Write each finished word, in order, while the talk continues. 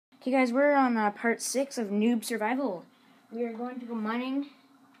Okay, guys, we're on part 6 of Noob Survival. We are going to go mining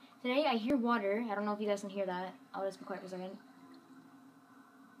today. I hear water. I don't know if you guys can hear that. I'll just be quiet for a second.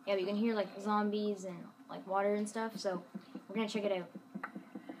 Yeah, but you can hear, like, zombies and, like, water and stuff, so we're gonna check it out.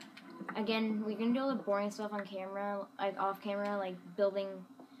 Again, we can do all the boring stuff on camera, like, off camera, like, building,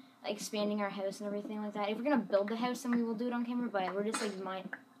 like, expanding our house and everything like that. If we're gonna build the house, then we will do it on camera, but we're just, like, mining.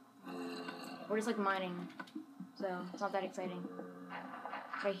 So, it's not that exciting.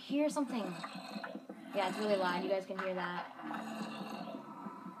 But I hear something. Yeah, it's really loud. You guys can hear that.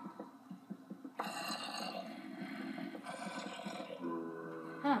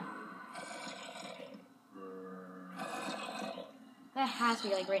 Huh. That has to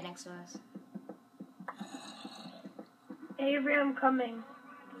be, like, right next to us. Avery, I'm coming.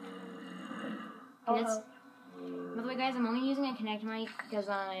 By the way, guys, I'm only using a Connect mic because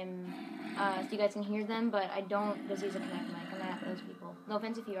I'm, so you guys can hear them, but I don't just use a Connect mic. I'm at those people. No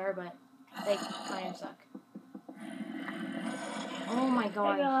offense if you are, but they kind of suck. Oh my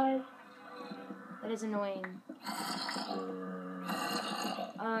gosh. Hey guys. That is annoying.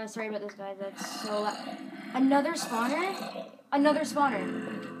 Sorry about this, guys. That's so loud. Another spawner? Another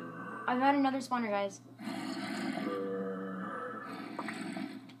spawner. I've had another spawner, guys.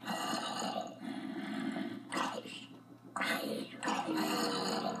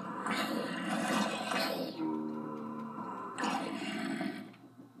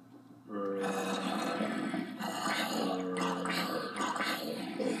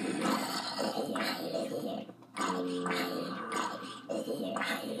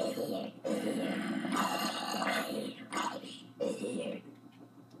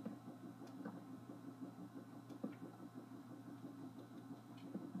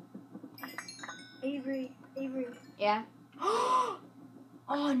 Avery. Yeah?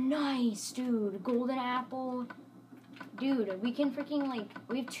 Oh, nice, dude. Golden apple. Dude, we can freaking, like,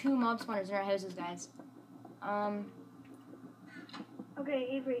 we have 2 mob spawners in our houses, guys. Okay,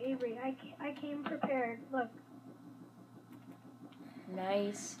 Avery, I came prepared. Look.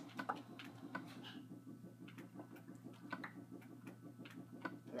 Nice.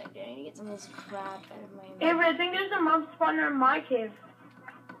 Like, I need to get some of this crap out of my... Avery, I think there's a mob spawner in my cave.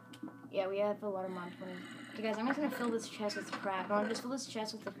 Yeah, we have a lot of mob spawners. Okay, guys, I'm just gonna fill this chest with crap. I want to just fill this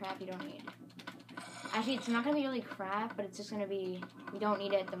chest with the crap you don't need. Actually, it's not gonna be really crap, but it's just gonna be... We don't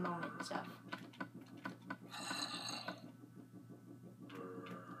need it at the moment stuff.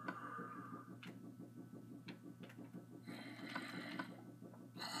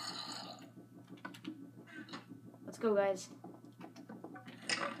 Let's go, guys.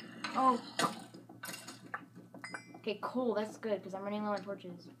 Oh. Okay, coal. That's good, because I'm running low on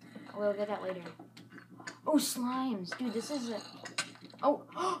torches. We'll get that later. Oh, slimes. Dude, this is a... Oh.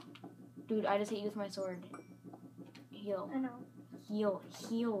 Dude, I just hit you with my sword. Heal. I know. Heal.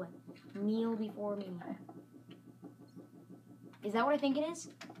 Kneel before me. Is that what I think it is?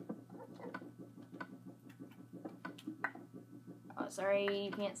 Oh, sorry.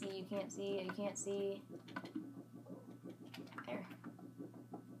 You can't see. There.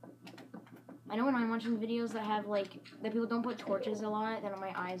 I know when I'm watching videos that have, like, that people don't put torches a lot, then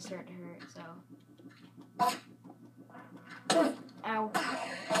my eyes start to hurt, so. Ow.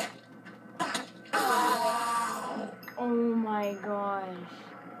 Oh my gosh.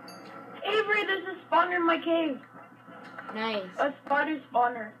 Avery, there's a spawner in my cave. Nice. A spider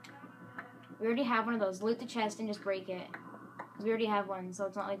spawner. We already have one of those. Loot the chest and just break it. Because we already have one, so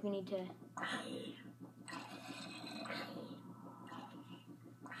it's not like we need to...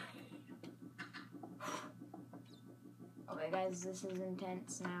 Okay, guys, this is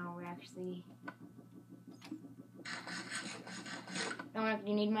intense now. We're actually... Do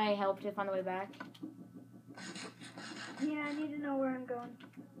you need my help to find the way back? Yeah, I need to know where I'm going.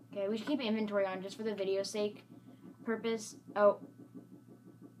 Okay, we should keep inventory on just for the video's sake. Purpose. Oh.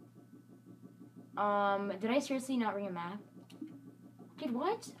 Did I seriously not bring a map? Dude,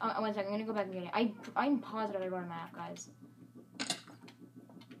 what? Oh, 1 second, I'm gonna go back and get it. I'm positive I brought a map, guys.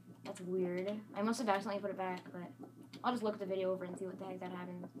 That's weird. I must have accidentally put it back, but I'll just look at the video over and see what the heck that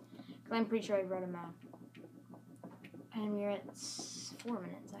happened. Because I'm pretty sure I brought a map. And we're at 4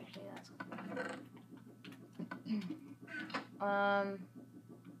 minutes, actually. That's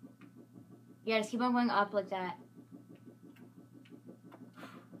yeah, just keep on going up like that.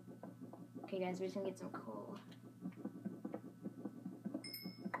 Okay, guys, we're just gonna get some coal.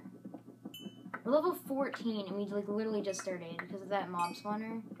 We're level 14, and we, like, literally just started because of that mob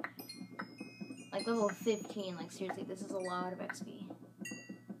spawner. Like, level 15, like, seriously, this is a lot of XP.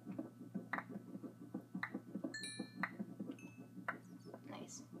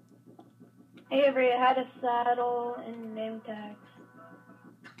 Nice. Avery, I had a saddle and name tags.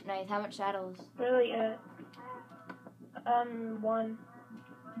 Nice. How much saddles? Really, 1.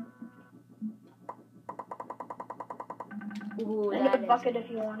 Ooh, And that a bucket is...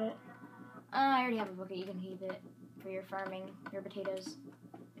 if you want it. I already have a bucket. You can keep it for your farming, your potatoes.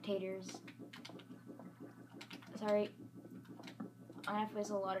 Potatoes. Sorry. I'm gonna have to place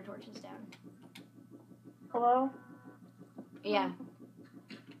a lot of torches down. Hello? Yeah.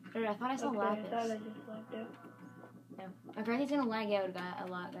 Dude, I thought I saw lapis. I thought I just lagged out. No. My brother's gonna lag out a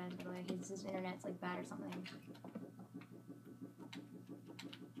lot, guys, but like his internet's like bad or something.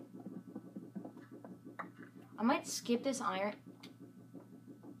 I might skip this iron.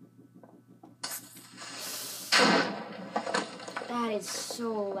 That is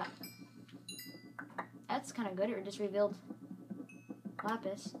so That's kind of good. It just revealed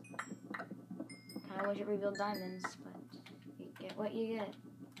lapis. Kind of wish it revealed diamonds, but you get what you get.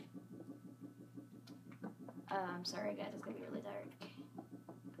 I'm sorry, guys. It's gonna be really dark.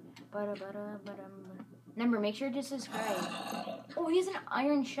 Remember, make sure to subscribe. Oh, he has an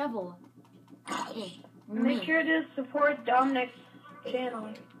iron shovel. Hey, Make sure to support Dominic's channel.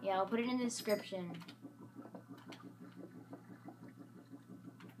 Yeah, I'll put it in the description.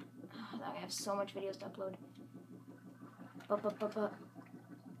 I have so much videos to upload. But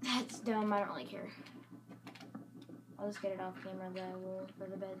that's dumb. I don't really care. I'll just get it off camera. The wool for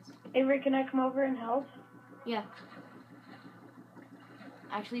the beds. Avery, can I come over and help? Yeah.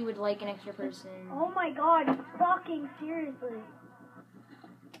 Actually, would like an extra person. Oh my god! Fucking seriously.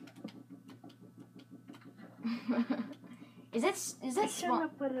 Is that I shouldn't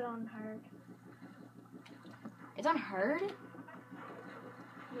have put it on hard. It's on hard?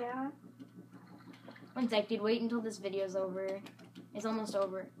 Yeah. One sec, dude. Wait until this video's over. It's almost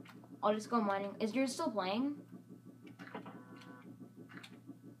over. I'll just go mining. Is yours still playing?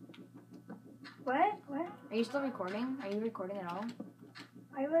 What? Are you still recording? Are you recording at all?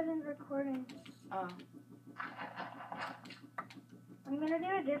 I wasn't recording. Oh. I'm gonna do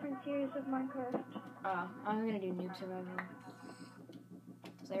a different series of Minecraft. Oh, I'm gonna do noob survival.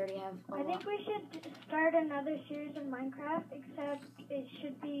 Because I already have a I think lot. we should start another series of Minecraft, except it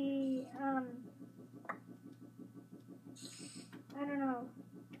should be, I don't know.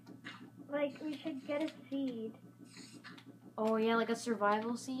 Like, we should get a seed. Oh yeah, like a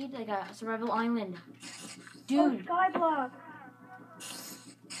survival seed? Like a survival island. Oh, Dude! skyblock!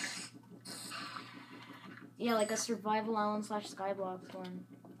 Yeah, like a survival island / skyblock one.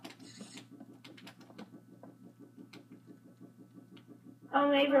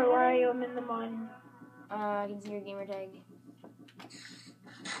 Oh, Avery, where are you? I'm in the mine. I can see your gamer tag.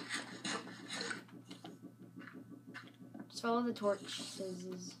 Just follow the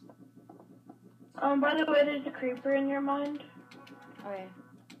torches. By the way, there's a creeper in your mind. Okay.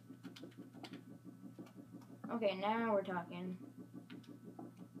 Okay, now we're talking.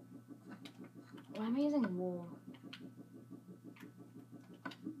 Why am I using wool?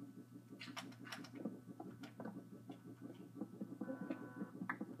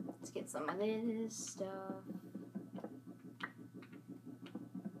 Let's get some of this stuff.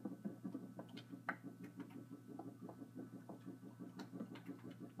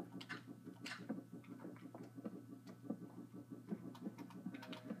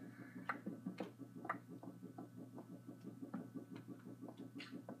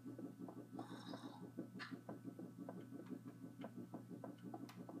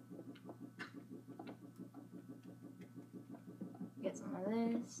 Get some of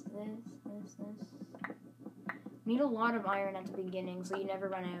this. Need a lot of iron at the beginning so you never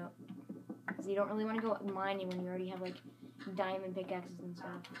run out. Because you don't really want to go mining when you already have like diamond pickaxes and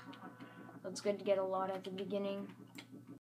stuff. So it's good to get a lot at the beginning.